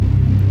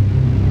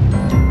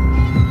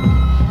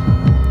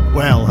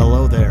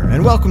there,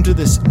 and welcome to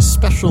this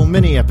special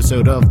mini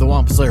episode of the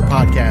Wampa Lair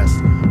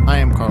podcast. I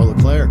am Karl,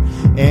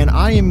 and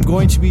I am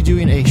going to be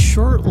doing a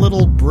short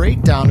little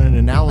breakdown and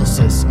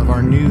analysis of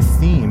our new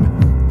theme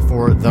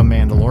for The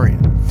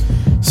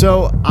Mandalorian.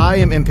 So, I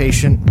am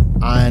impatient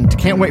and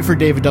can't wait for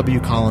David W.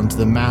 Collins,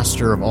 the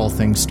master of all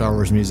things Star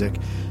Wars music,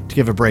 to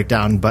give a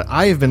breakdown, but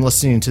I have been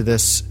listening to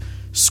this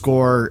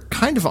score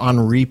kind of on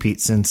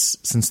repeat since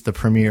the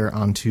premiere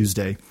on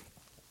Tuesday.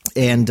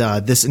 And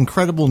this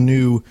incredible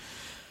new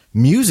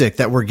music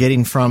that we're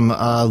getting from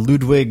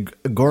Ludwig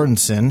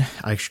Goransson.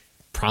 I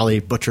probably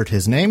butchered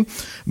his name,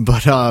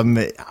 but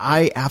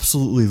I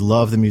absolutely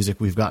love the music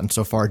we've gotten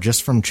so far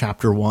just from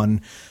Chapter 1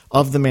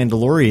 of The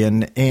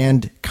Mandalorian.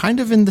 And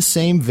kind of in the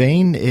same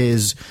vein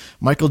is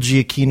Michael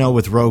Giacchino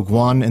with Rogue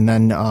One, and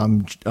then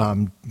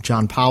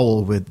John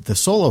Powell with the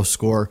solo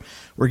score.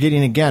 We're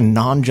getting, again,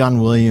 non-John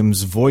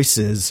Williams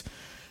voices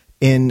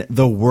in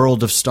the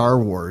world of Star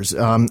Wars.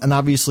 And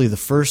obviously the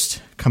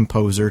first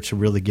composer to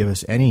really give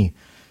us any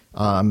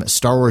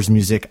Star Wars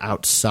music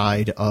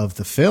outside of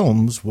the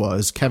films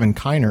was Kevin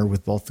Kiner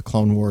with both the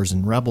Clone Wars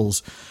and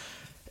Rebels.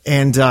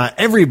 And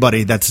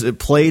everybody that's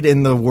played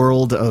in the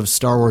world of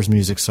Star Wars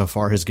music so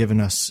far has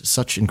given us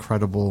such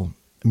incredible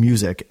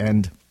music.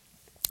 And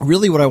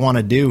really what I want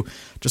to do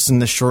just in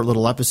this short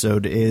little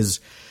episode is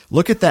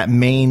look at that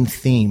main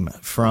theme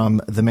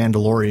from The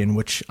Mandalorian,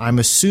 which I'm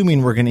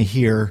assuming we're going to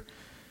hear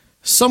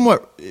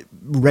somewhat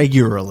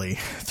regularly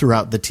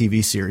throughout the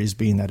TV series,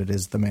 being that it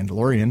is The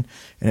Mandalorian,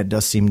 and it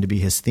does seem to be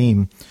his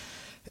theme.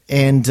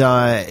 And,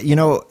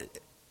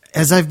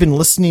 as I've been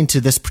listening to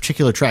this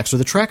particular track, so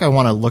the track I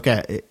want to look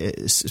at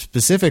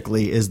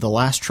specifically is the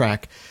last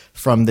track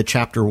from the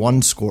Chapter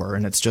 1 score,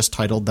 and it's just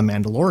titled The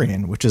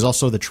Mandalorian, which is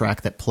also the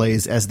track that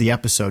plays as the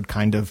episode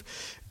kind of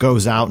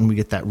goes out, and we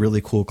get that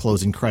really cool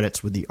closing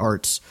credits with the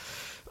arts,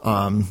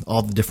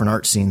 all the different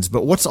art scenes.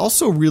 But what's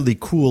also really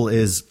cool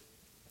is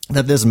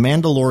that this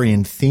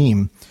Mandalorian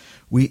theme,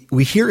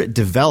 we hear it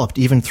developed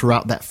even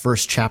throughout that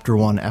first Chapter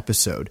 1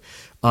 episode.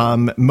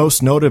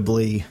 Most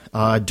notably,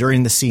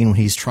 during the scene when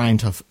he's trying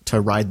to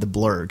ride the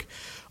blurg.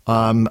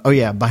 Oh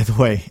yeah, by the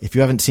way, if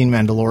you haven't seen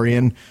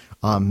Mandalorian,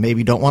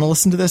 maybe don't want to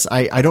listen to this.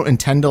 I don't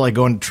intend to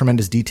go into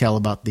tremendous detail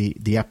about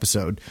the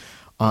episode.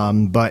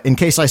 But in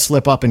case I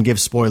slip up and give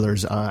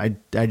spoilers, I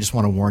just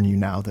want to warn you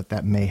now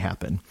that may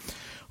happen.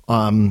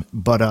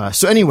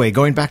 So anyway,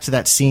 going back to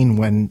that scene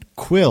when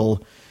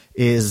Quill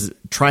is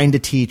trying to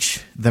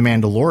teach the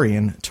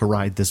Mandalorian to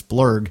ride this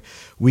blurg,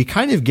 we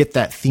kind of get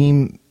that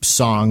theme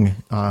song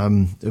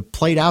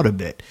played out a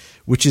bit,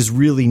 which is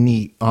really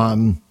neat.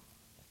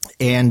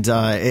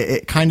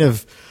 It kind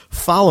of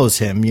follows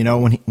him,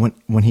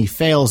 when he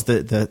fails,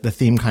 the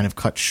theme kind of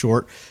cuts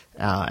short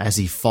as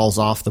he falls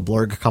off the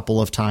blurg a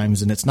couple of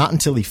times, and it's not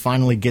until he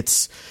finally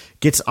gets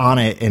on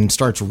it and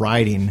starts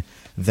riding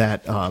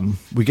that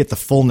we get the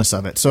fullness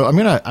of it. So I'm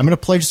gonna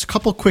play just a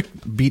couple quick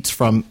beats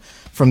from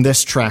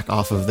this track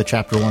off of the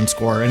Chapter 1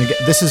 score. And again,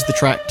 this is the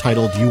track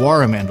titled You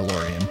Are a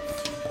Mandalorian.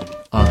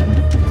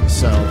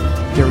 So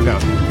here we go.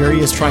 Here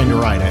he is trying to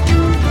ride it.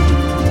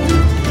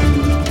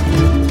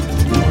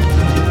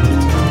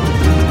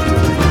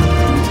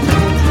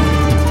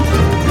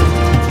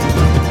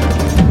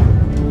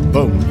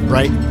 Boom,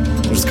 right?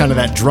 There's kind of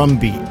that drum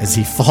beat as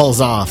he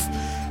falls off.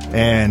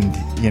 And,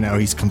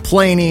 he's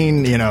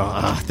complaining,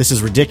 this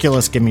is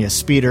ridiculous. Give me a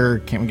speeder.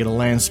 Can't we get a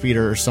land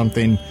speeder or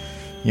something?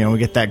 We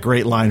get that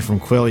great line from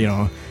Quill,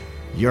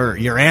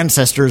 your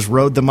ancestors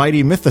rode the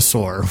mighty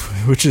mythosaur,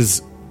 which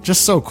is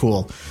just so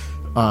cool.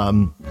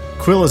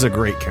 Quill is a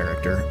great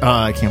character.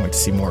 I can't wait to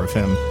see more of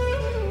him.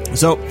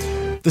 So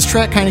this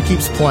track kind of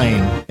keeps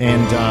playing,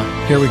 and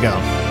here we go.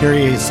 Here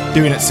he is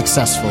doing it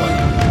successfully.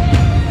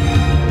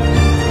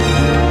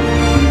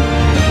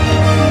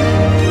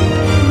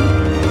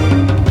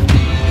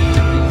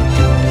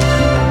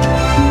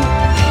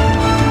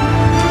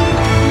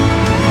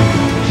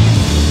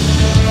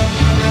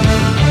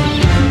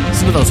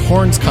 Those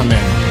horns come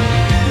in.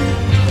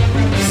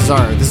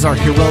 This is our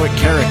heroic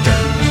character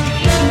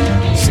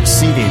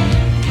succeeding,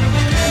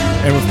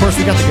 and of course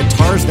we got the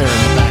guitars there in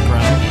the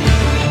background,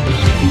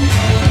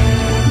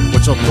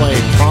 which will play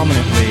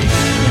prominently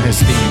in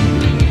his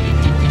theme.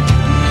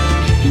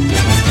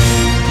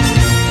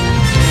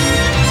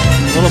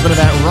 A little bit of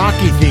that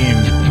Rocky theme,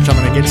 which I'm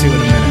going to get to in a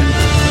minute.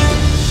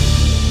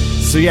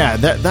 So yeah,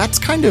 that's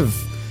kind of.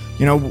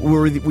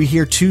 We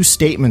hear two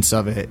statements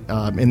of it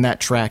in that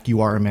track,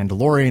 You Are a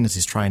Mandalorian, as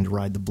he's trying to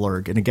ride the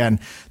blurg. And again,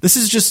 this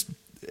is just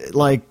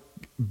like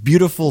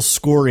beautiful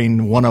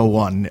scoring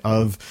 101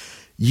 of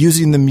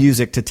using the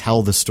music to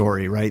tell the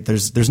story, right?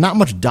 There's not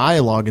much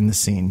dialogue in the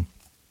scene.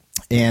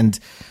 And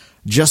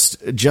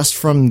just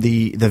from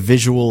the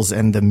visuals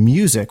and the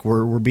music,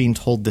 we're being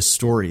told this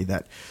story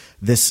that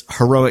this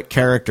heroic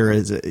character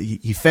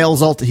he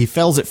fails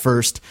at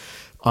first.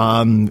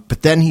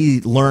 But then he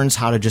learns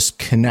how to just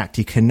connect.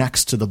 He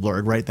connects to the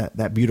blurg, right?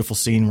 That beautiful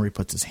scene where he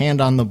puts his hand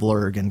on the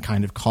blurg and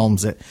kind of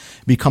calms it,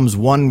 becomes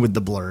one with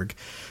the blurg.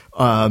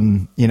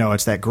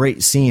 It's that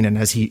great scene. And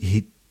as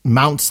he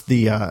mounts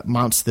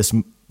this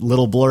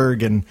little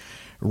blurg and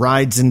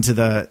rides into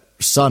the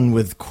sun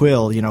with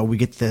Quill, we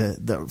get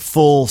the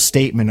full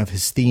statement of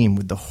his theme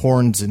with the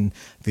horns and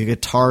the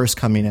guitars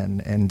coming in.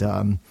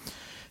 And,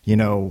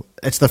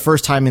 it's the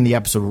first time in the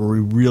episode where we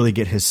really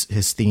get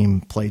his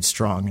theme played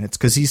strong. And it's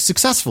because he's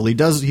successful. He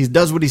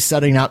does what he's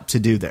setting out to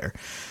do there.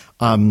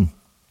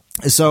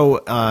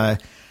 So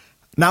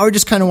now I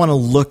just kind of want to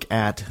look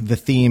at the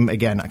theme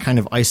again, kind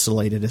of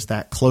isolated as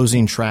that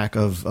closing track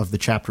of the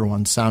chapter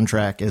 1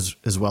 soundtrack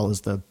as well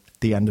as the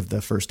end of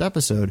the first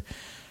episode.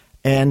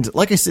 And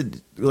like I said,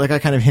 like I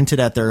kind of hinted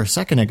at there a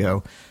second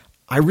ago,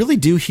 I really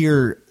do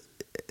hear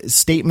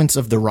statements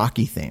of the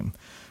Rocky theme,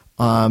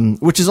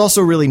 which is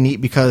also really neat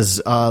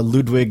because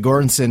Ludwig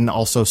Goransson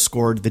also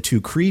scored the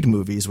 2 Creed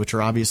movies, which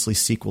are obviously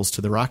sequels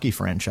to the Rocky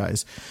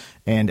franchise.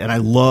 And I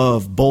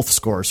love both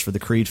scores for the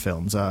Creed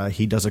films.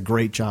 He does a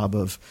great job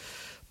of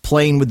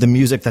playing with the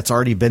music that's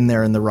already been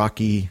there in the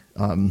Rocky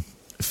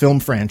film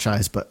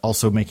franchise, but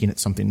also making it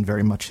something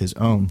very much his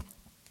own,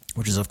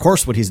 which is, of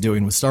course, what he's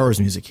doing with Star Wars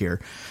music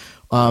here.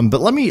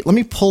 But let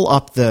me pull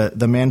up the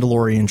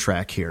Mandalorian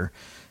track here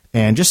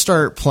and just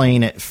start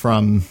playing it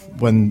from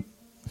when...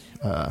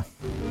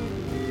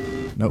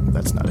 nope,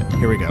 that's not it.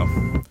 Here we go.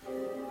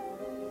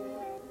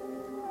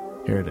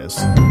 Here it is.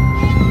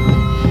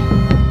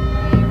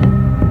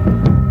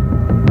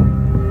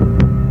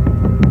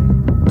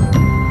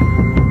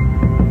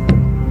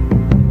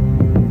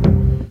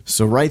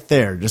 So right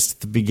there, just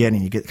at the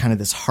beginning, you get kind of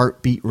this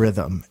heartbeat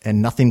rhythm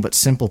and nothing but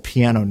simple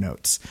piano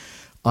notes.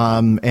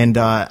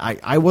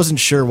 I wasn't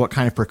sure what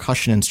kind of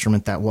percussion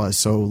instrument that was.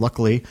 So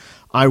luckily,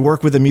 I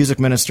work with a music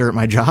minister at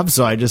my job.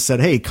 So I just said,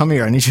 hey, come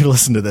here. I need you to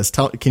listen to this.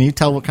 Can you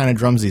tell what kind of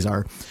drums these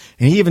are?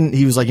 And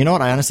he was like, you know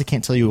what? I honestly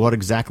can't tell you what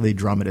exactly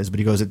drum it is. But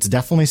he goes, it's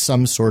definitely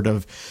some sort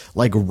of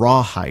like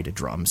rawhide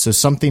drum. So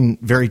something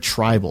very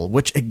tribal,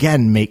 which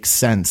again makes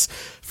sense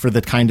for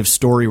the kind of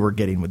story we're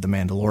getting with The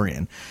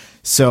Mandalorian.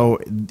 So,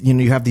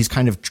 you have these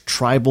kind of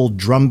tribal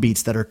drum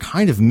beats that are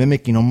kind of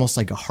mimicking almost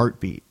like a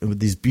heartbeat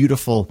with these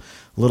beautiful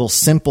little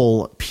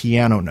simple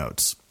piano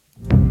notes.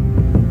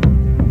 And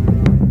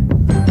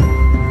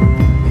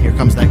here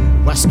comes that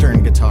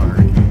Western guitar.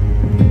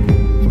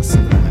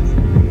 Listen to that.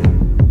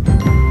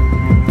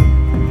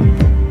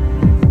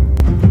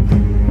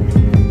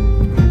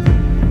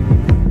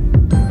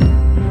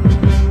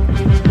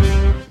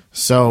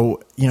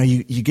 So,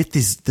 you get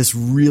this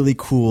really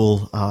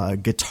cool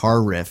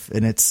guitar riff,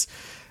 and it's,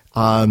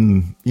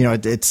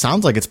 it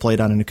sounds like it's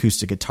played on an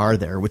acoustic guitar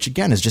there, which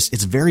again is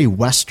it's very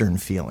Western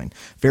feeling,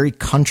 very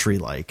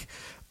country-like.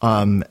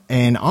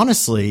 And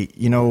honestly,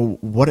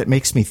 what it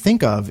makes me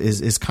think of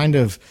is kind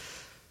of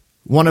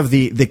one of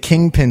the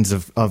kingpins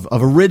of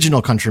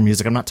original country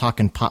music. I'm not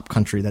talking pop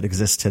country that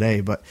exists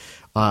today, but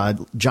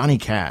Johnny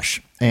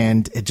Cash.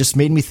 And it just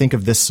made me think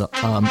of this,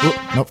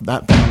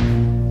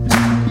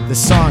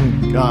 this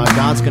song,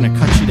 God's Gonna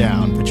Cut You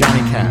Down, by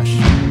Johnny Cash.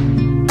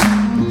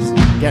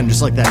 Again,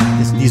 just like that,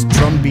 these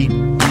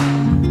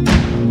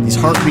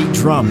heartbeat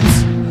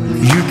drums.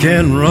 You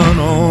can run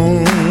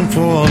on for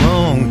a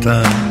long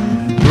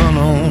time. Run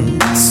on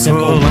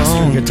simple for a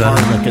Western long guitar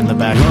time. lick in the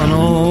background. Run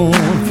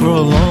on for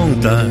a long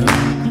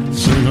time.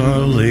 Sooner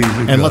or later.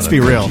 And let's be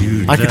real,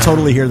 I could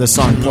totally hear this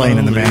song playing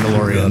in The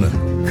Mandalorian.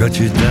 Gonna cut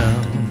you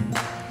down.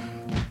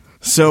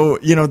 So,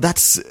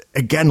 that's,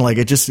 again, like,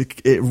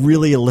 it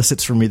really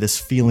elicits from me this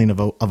feeling of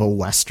a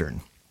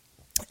Western.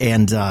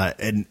 And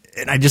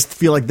I just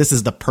feel like this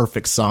is the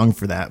perfect song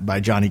for that by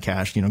Johnny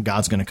Cash.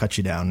 God's Gonna Cut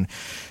You Down.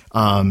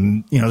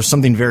 There's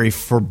something very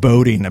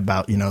foreboding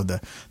about,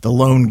 the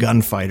lone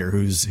gunfighter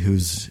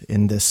who's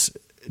in this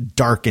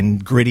dark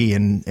and gritty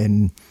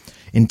and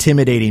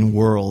intimidating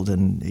world.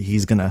 And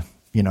he's gonna,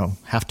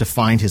 have to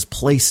find his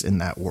place in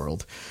that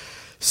world.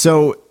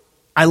 So,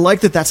 I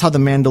like that that's how the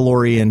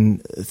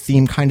Mandalorian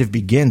theme kind of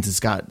begins.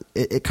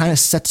 It kind of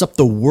sets up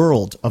the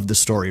world of the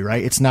story,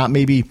 right? It's not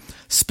maybe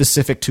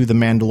specific to the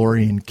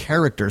Mandalorian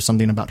character,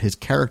 something about his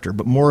character,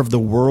 but more of the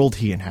world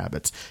he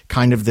inhabits,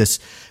 kind of this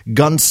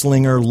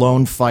gunslinger,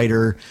 lone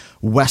fighter,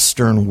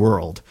 Western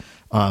world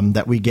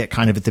that we get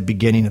kind of at the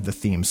beginning of the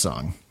theme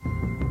song.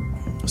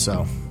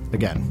 So,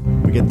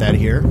 again, we get that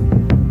here.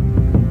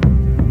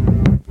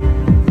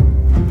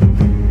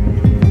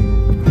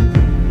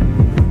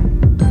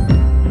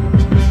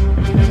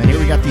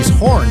 Got these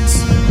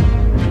horns.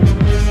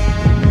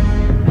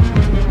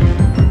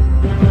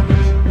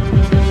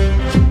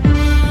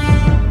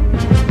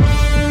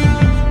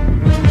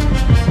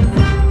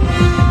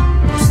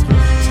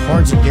 These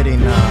horns are getting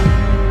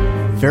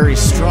very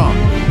strong.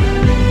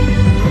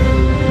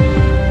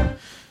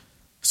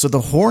 So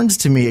the horns,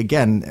 to me,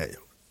 again,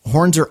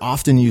 horns are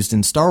often used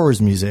in Star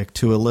Wars music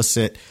to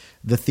elicit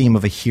the theme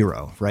of a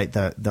hero, right?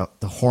 The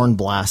horn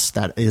blast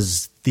that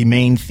is the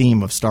main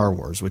theme of Star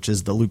Wars, which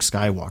is the Luke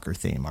Skywalker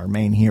theme, our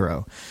main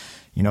hero.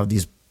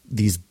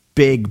 These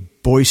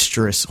big,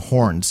 boisterous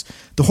horns.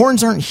 The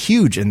horns aren't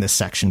huge in this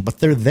section, but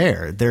they're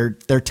there.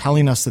 They're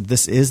telling us that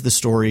this is the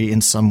story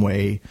in some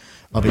way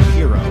of a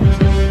hero.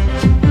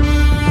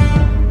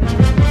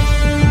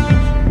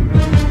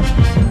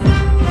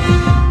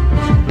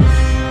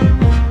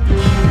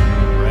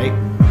 Right?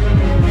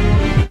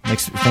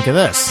 think of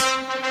this?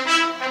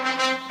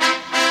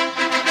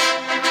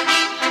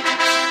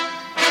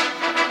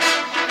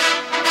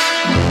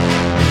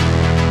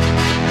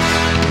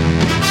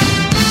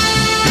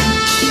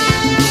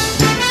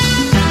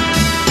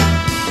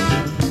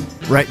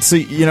 Right, so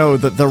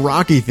the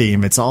Rocky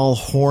theme, it's all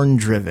horn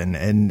driven,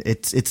 and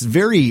it's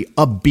very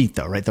upbeat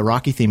though, right? The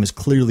Rocky theme is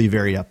clearly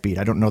very upbeat.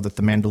 I don't know that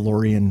the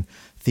Mandalorian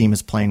theme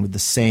is playing with the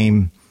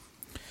same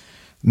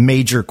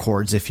major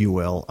chords, if you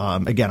will.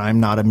 Again,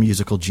 I'm not a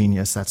musical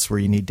genius. That's where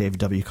you need David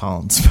W.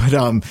 Collins.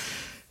 But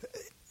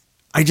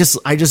I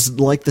just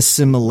like the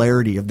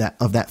similarity of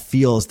that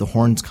feel as the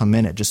horns come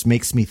in. It just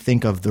makes me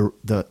think of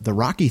the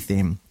Rocky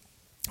theme,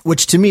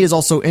 which to me is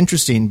also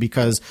interesting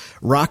because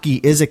Rocky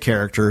is a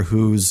character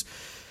who's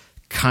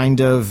kind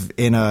of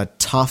in a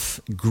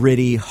tough,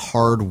 gritty,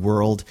 hard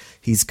world.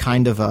 He's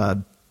kind of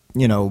a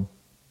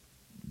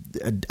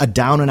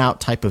down and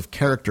out type of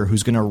character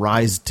who's going to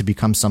rise to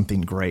become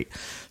something great.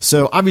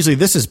 So obviously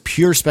this is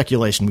pure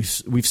speculation.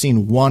 We've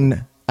seen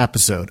one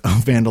episode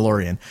of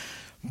Mandalorian,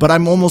 but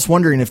I'm almost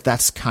wondering if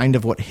that's kind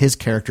of what his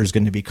character is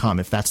going to become.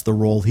 If that's the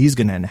role he's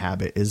going to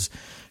inhabit, is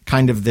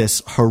kind of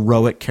this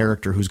heroic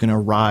character who's going to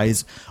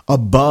rise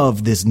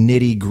above this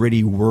nitty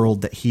gritty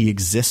world that he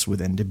exists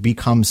within to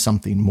become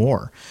something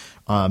more.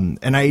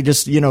 And I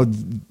just,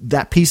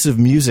 that piece of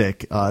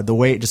music, the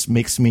way it just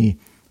makes me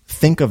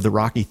think of the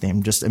Rocky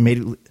theme, just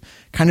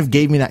kind of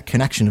gave me that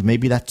connection of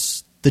maybe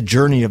that's the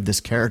journey of this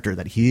character,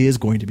 that he is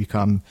going to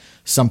become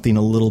something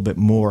a little bit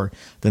more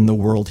than the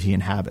world he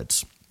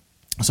inhabits.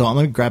 So I'm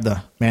going to grab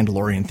the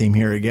Mandalorian theme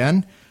here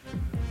again.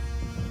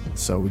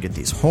 So we get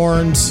these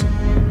horns.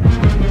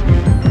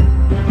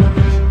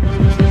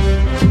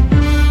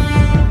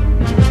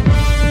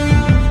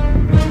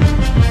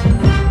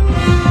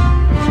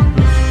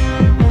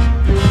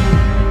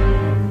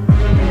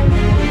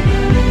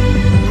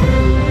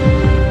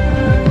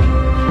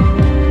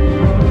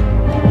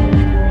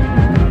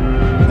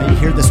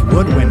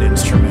 Woodwind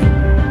instrument.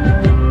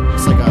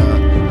 It's like a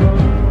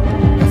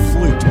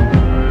flute.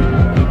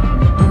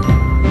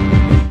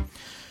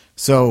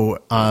 So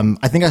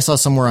I think I saw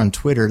somewhere on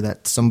Twitter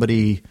that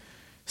somebody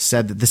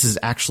said that this is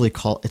actually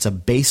it's a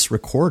bass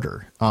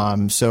recorder.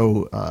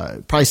 So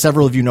probably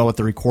several of you know what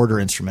the recorder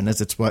instrument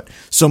is. It's what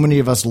so many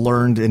of us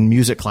learned in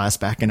music class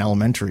back in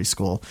elementary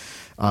school.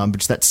 But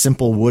it's that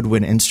simple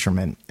woodwind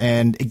instrument.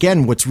 And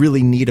again, what's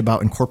really neat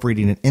about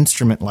incorporating an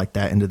instrument like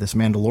that into this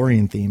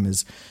Mandalorian theme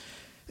is,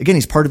 again,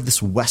 he's part of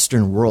this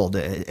Western world.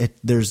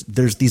 There's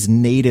these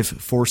native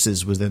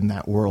forces within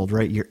that world,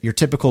 right? Your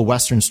typical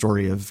Western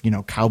story of,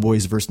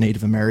 cowboys versus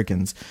Native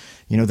Americans,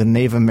 the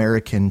Native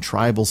American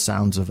tribal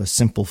sounds of a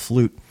simple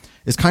flute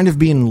is kind of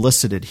being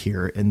elicited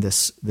here in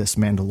this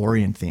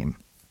Mandalorian theme.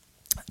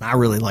 And I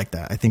really like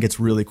that. I think it's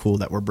really cool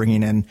that we're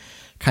bringing in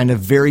kind of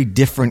very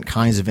different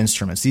kinds of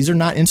instruments. These are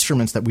not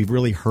instruments that we've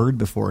really heard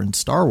before in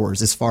Star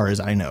Wars, as far as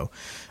I know.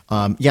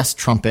 Yes,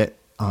 trumpet.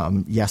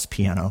 Yes,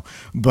 piano,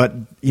 but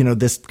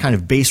this kind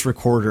of bass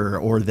recorder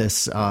or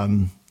this,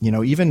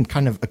 even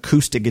kind of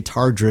acoustic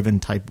guitar driven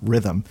type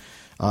rhythm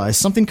is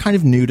something kind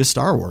of new to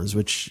Star Wars,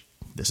 which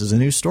this is a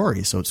new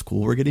story. So it's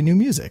cool. We're getting new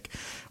music.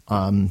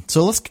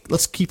 So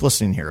let's keep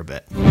listening here a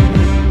bit.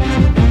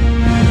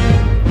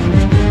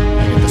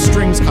 The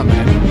strings come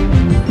in.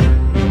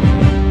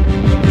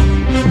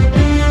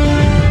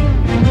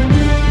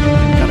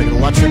 Got an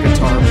electric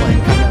guitar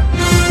playing kind of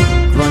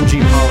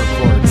grungy power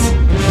chords.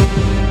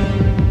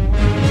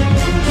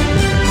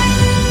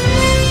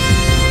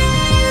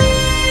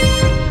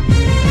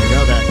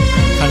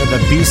 The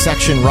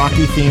B-section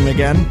Rocky theme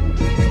again.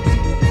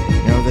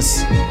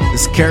 This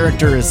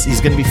character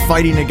he's going to be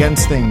fighting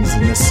against things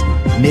in this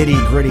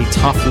nitty-gritty,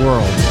 tough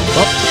world.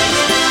 Oh,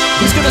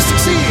 he's going to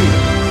succeed.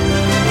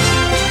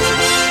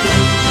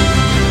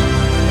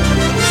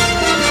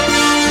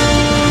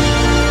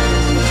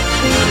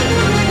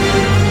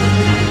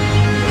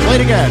 Play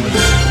it again.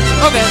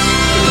 Okay.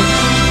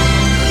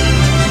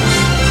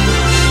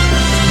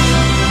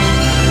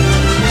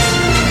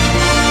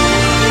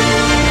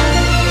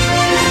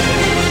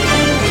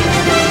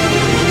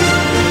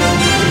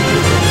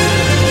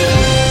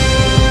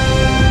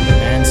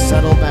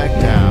 Settle back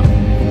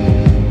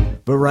down.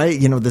 But right,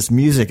 this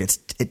music,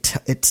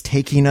 it's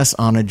taking us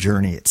on a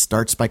journey. It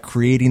starts by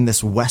creating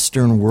this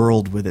Western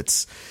world with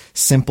its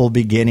simple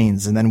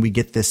beginnings, and then we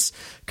get this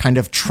kind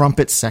of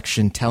trumpet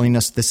section telling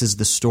us this is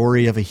the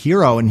story of a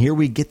hero, and here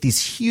we get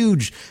these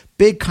huge,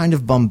 big kind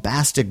of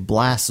bombastic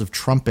blasts of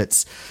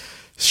trumpets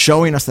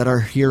showing us that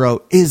our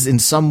hero is in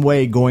some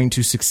way going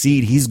to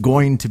succeed. He's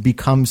going to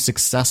become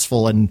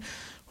successful, and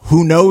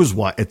who knows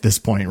what at this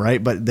point,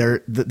 right? But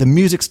the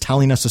music's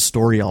telling us a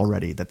story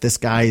already, that this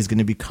guy is going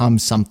to become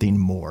something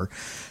more.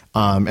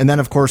 And then,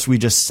 of course, we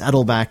just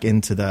settle back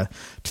into the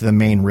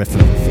main riff of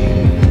the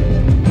theme.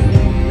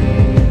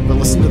 But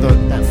listen to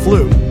that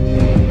flute.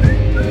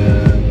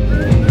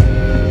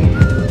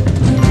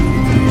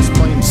 Just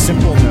playing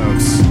simple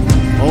notes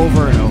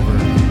over and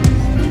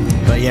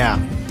over. But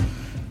yeah,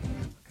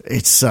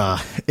 It's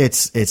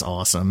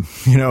awesome.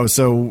 You know,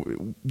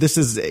 so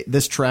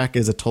this track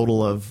is a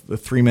total of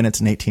 3 minutes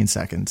and 18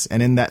 seconds.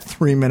 And in that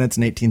 3 minutes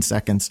and 18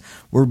 seconds,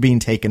 we're being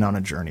taken on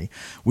a journey.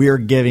 We are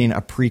giving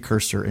a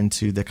precursor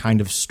into the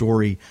kind of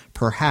story,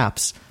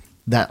 perhaps,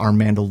 that our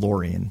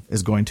Mandalorian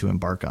is going to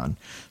embark on.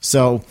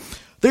 So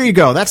there you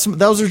go.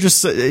 Those are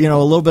just, you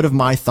know, a little bit of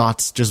my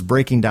thoughts, just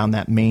breaking down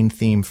that main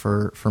theme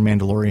for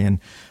Mandalorian.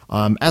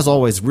 As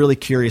always, really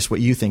curious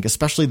what you think,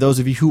 especially those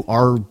of you who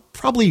are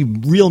probably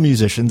real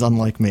musicians,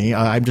 unlike me.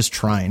 I'm just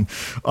trying.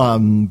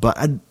 But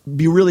I'd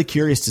be really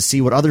curious to see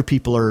what other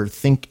people are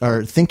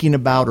thinking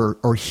about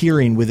or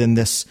hearing within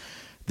this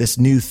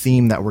new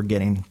theme that we're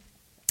getting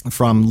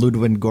from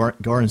Ludwig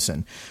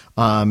Goransson.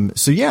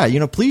 So yeah, you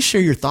know, please share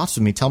your thoughts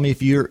with me. Tell me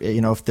if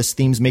if this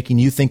theme's making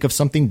you think of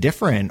something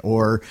different,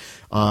 or,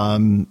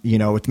 you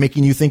know, it's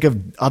making you think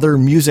of other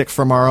music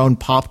from our own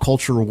pop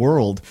culture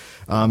world.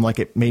 Like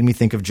it made me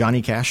think of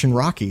Johnny Cash and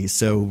Rocky.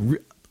 So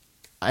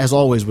as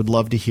always, would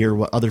love to hear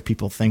what other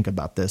people think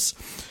about this.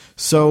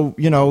 So,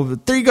 you know,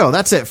 there you go.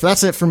 That's it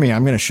for me.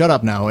 I'm going to shut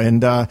up now.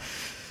 And,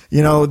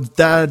 you know,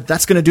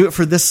 that's going to do it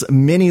for this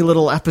mini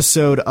little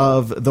episode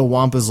of the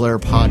Wampa's Lair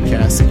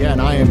podcast. Again,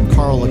 I am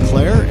Karl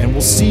LeClaire, and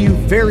we'll see you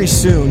very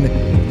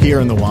soon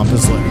here in the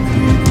Wampa's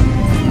Lair.